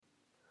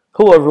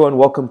Hello, everyone.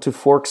 Welcome to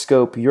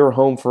Forkscope, your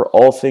home for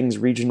all things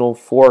regional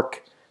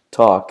fork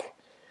talk.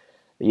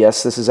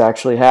 Yes, this is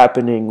actually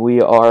happening.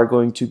 We are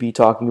going to be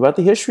talking about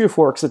the history of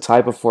forks, the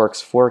type of forks,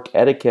 fork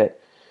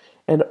etiquette,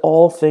 and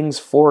all things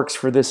forks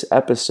for this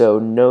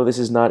episode. No, this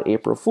is not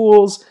April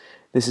Fool's.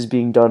 This is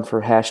being done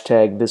for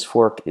hashtag This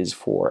Fork is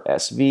for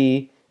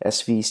SV,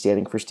 SV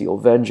standing for Steel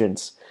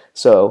Vengeance.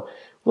 So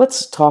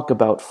let's talk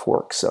about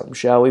forks some,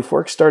 shall we?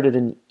 Forks started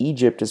in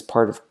Egypt as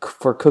part of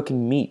for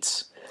cooking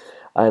meats.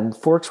 And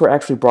forks were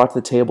actually brought to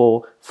the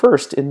table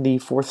first in the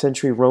 4th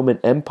century Roman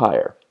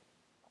Empire.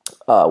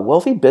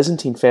 Wealthy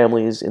Byzantine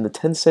families in the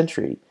 10th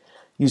century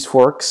used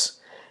forks,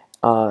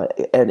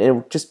 and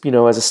it just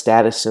as a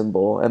status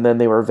symbol. And then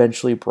they were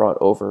eventually brought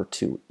over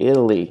to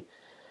Italy.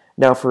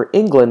 Now, for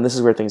England, this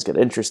is where things get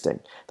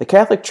interesting. The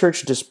Catholic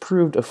Church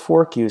disapproved of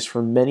fork use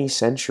for many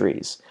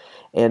centuries,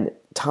 and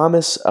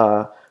Thomas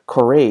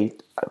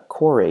Corate,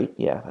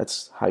 yeah,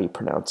 that's how you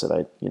pronounce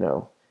it.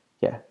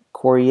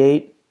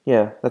 Corate.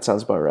 Yeah, that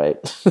sounds about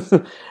right.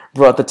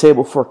 Brought the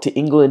table fork to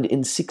England in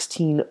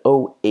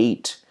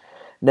 1608.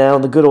 Now,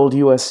 in the good old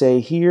USA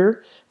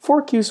here,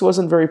 fork use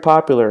wasn't very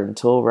popular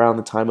until around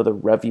the time of the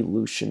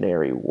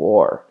Revolutionary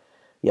War.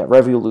 Yeah,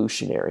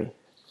 revolutionary.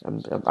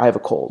 I have a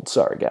cold.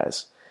 Sorry,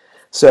 guys.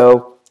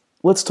 So,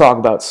 let's talk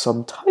about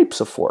some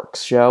types of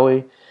forks, shall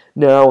we?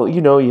 Now,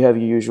 you have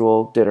your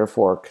usual dinner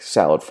fork,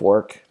 salad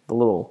fork. The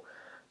little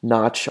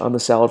notch on the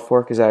salad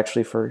fork is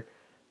actually for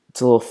it's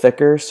a little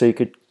thicker, so you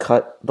could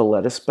cut the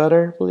lettuce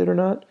better, believe it or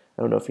not.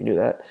 I don't know if you knew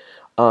that.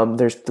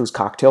 There's those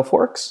cocktail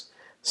forks.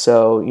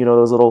 So,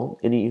 those little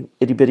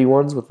itty bitty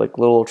ones with like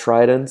little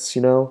tridents,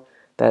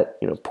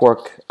 that,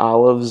 pork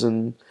olives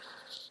and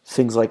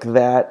things like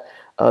that.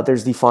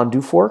 There's the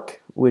fondue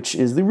fork, which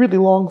is the really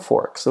long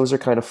forks. Those are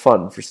kind of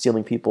fun for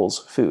stealing people's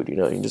food. You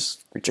can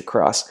just reach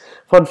across.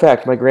 Fun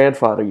fact, my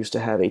grandfather used to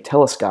have a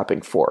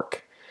telescoping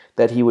fork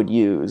that he would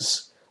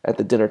use at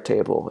the dinner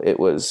table. It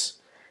was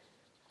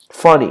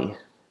funny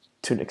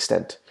to an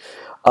extent.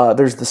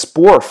 There's the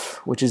sporf,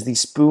 which is the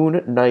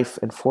spoon, knife,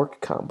 and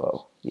fork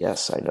combo.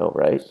 Yes, I know,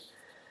 right?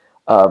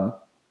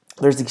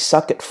 There's the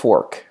sucket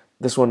fork.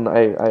 This one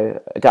I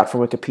got from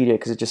Wikipedia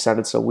because it just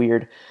sounded so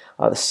weird.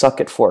 The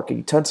sucket fork, a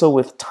utensil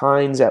with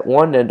tines at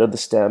one end of the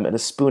stem and a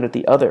spoon at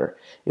the other.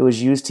 It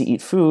was used to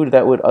eat food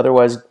that would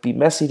otherwise be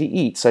messy to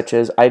eat, such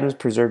as items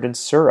preserved in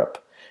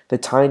syrup. The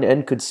tine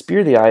end could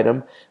spear the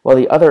item, while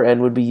the other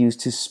end would be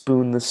used to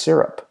spoon the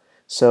syrup.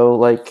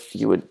 So,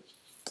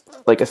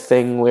 a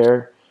thing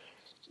where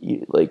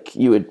you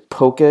would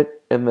poke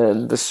it and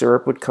then the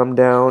syrup would come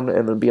down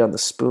and then be on the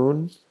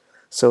spoon.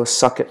 So,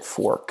 sucket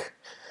fork.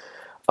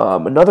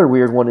 Another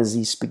weird one is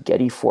the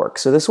spaghetti fork.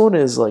 So this one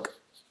is like,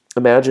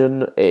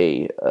 imagine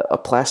a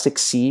plastic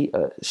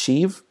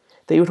sheave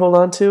that you would hold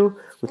on to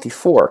with the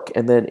fork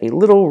and then a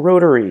little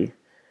rotary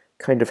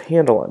kind of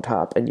handle on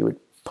top, and you would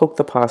poke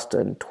the pasta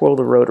and twirl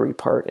the rotary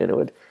part, and it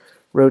would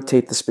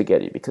rotate the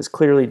spaghetti, because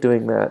clearly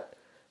doing that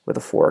with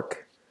a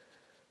fork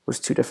was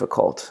too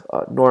difficult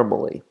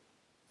normally.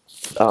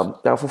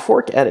 Now, for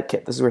fork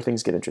etiquette, this is where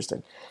things get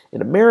interesting.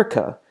 In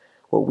America,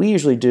 what we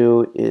usually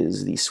do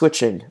is the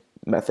switching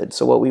method.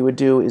 So what we would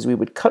do is we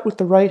would cut with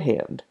the right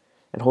hand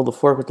and hold the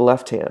fork with the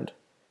left hand.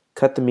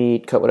 Cut the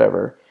meat, cut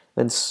whatever,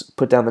 then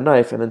put down the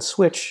knife, and then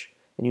switch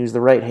and use the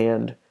right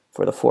hand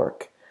for the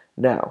fork.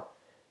 Now,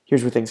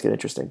 here's where things get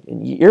interesting.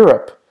 In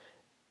Europe,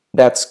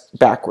 that's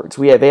backwards.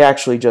 They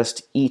actually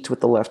just eat with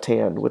the left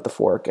hand with the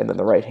fork and then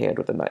the right hand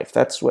with the knife.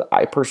 That's what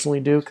I personally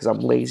do because I'm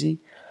lazy.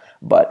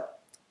 But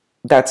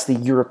that's the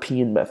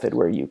European method,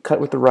 where you cut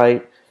with the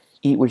right,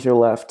 eat with your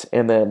left,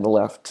 and then the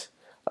left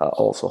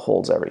also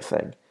holds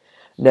everything.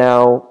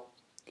 Now,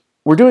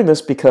 we're doing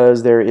this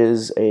because there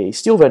is a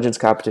Steel Vengeance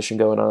competition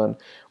going on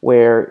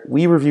where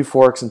we review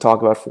forks and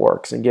talk about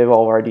forks and give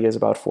all our ideas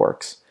about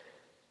forks,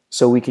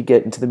 so we could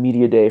get into the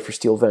media day for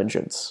Steel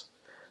Vengeance.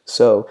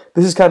 So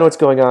this is kind of what's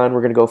going on.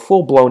 We're going to go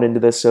full blown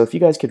into this. So if you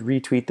guys could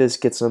retweet this,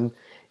 get some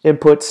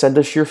input, send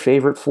us your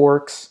favorite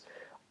forks.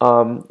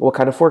 What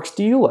kind of forks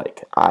do you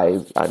like?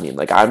 I'm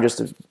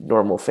just a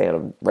normal fan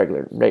of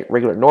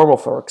regular normal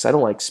forks. I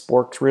don't like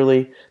sporks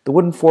really. The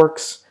wooden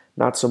forks,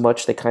 not so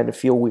much. They kind of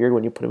feel weird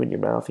when you put them in your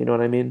mouth. You know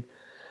what I mean?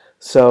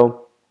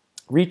 So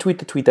retweet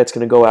the tweet that's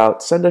going to go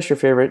out. Send us your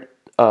favorite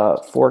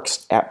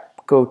forks.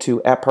 Go to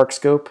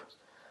 @Parkscope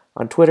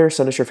on Twitter.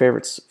 Send us your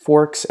favorite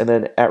forks, and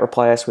then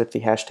reply us with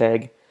the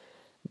hashtag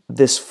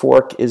This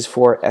Fork is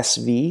for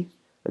SV.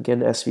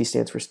 Again, SV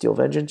stands for Steel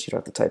Vengeance. You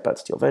don't have to type out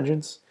Steel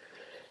Vengeance.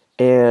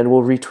 And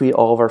we'll retweet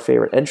all of our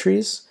favorite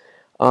entries.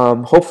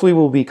 Hopefully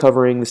we'll be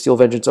covering the Steel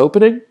Vengeance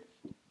opening.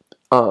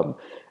 And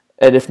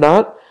if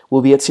not,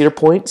 we'll be at Cedar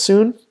Point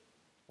soon.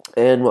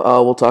 And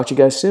we'll talk to you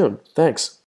guys soon. Thanks.